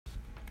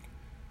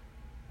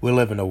We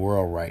live in a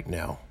world right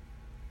now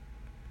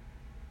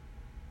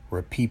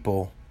where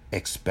people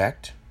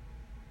expect,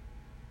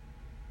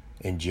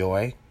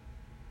 enjoy,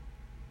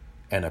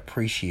 and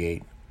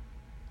appreciate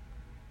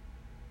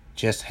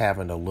just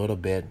having a little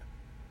bit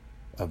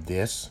of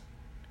this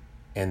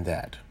and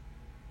that.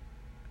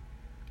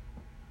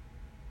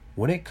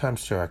 When it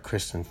comes to our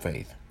Christian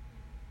faith,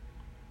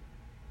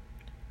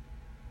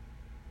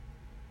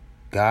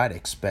 God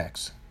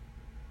expects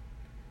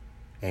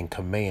and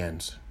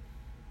commands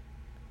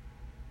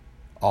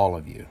all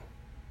of you.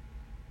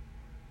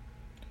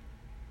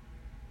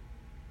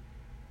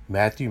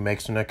 Matthew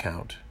makes an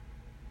account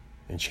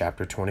in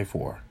chapter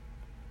 24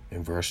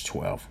 in verse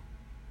 12.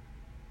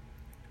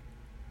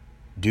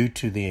 Due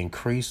to the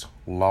increased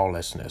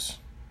lawlessness,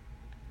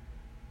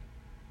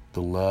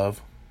 the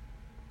love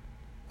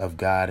of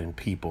God and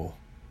people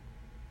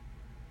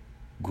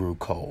grew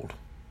cold.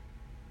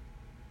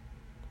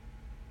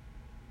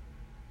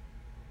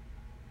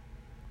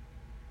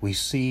 We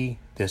see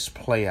this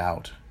play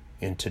out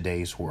in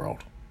today's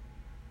world.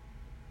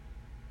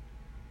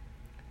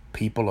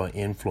 People are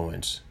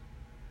influenced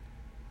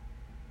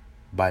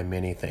by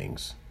many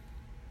things.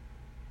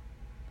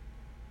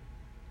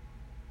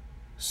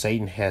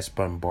 Satan has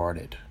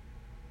bombarded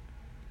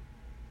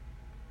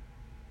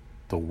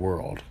the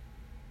world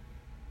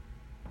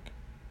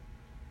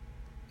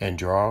and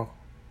draw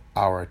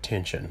our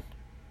attention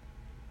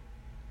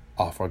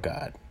off of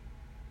God.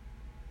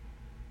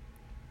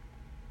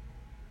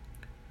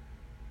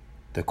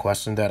 The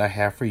question that I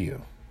have for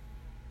you: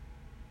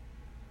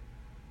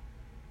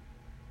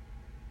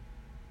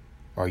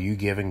 are you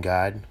giving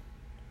God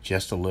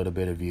just a little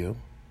bit of you?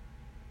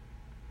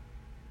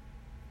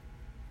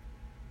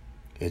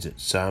 Is it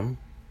some?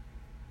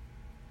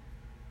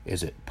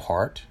 Is it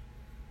part?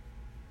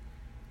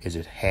 Is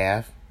it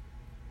half?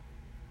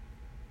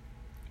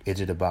 Is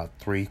it about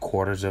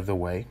 3/4 of the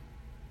way?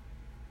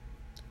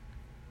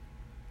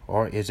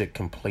 Or is it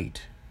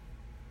complete?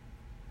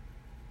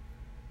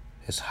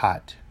 It's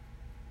hot.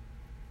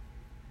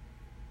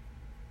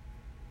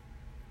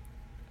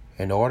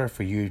 In order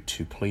for you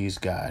to please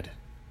God,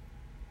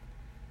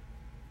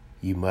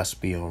 you must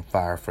be on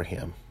fire for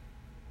Him.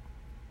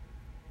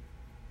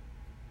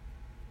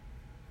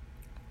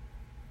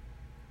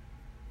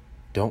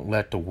 Don't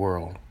let the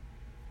world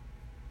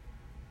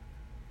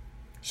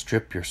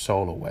strip your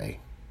soul away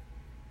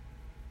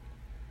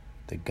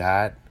that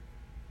God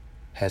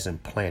has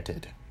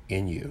implanted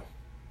in you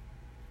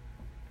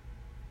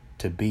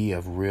to be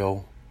of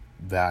real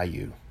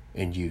value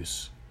and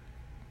use.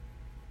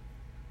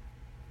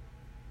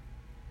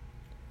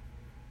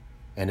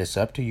 And it's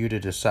up to you to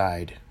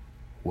decide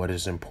what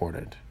is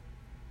important.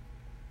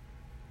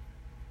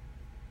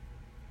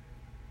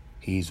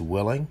 He's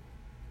willing,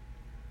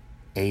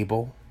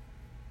 able,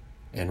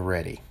 and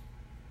ready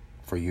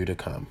for you to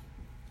come.